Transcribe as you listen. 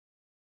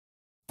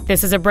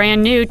This is a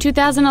brand new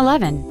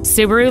 2011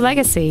 Subaru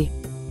Legacy.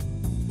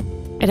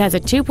 It has a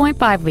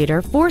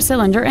 2.5-liter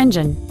four-cylinder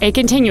engine, a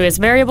continuous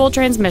variable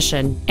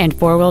transmission, and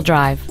four-wheel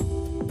drive.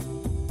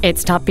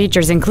 Its top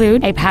features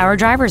include a power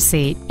driver's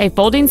seat, a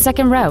folding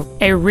second row,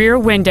 a rear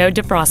window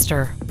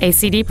defroster, a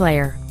CD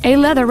player, a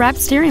leather-wrapped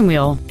steering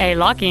wheel, a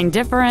locking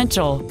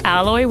differential,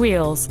 alloy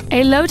wheels,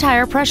 a low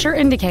tire pressure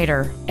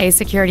indicator, a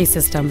security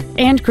system,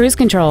 and cruise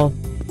control.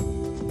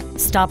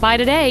 Stop by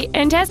today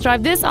and test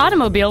drive this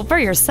automobile for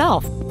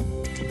yourself.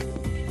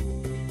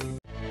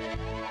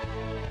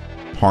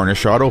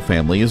 Harnish Auto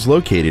Family is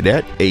located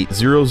at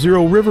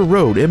 800 River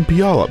Road in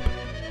Puyallup.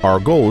 Our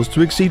goal is to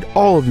exceed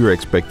all of your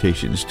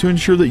expectations to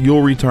ensure that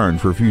you'll return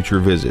for future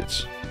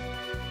visits.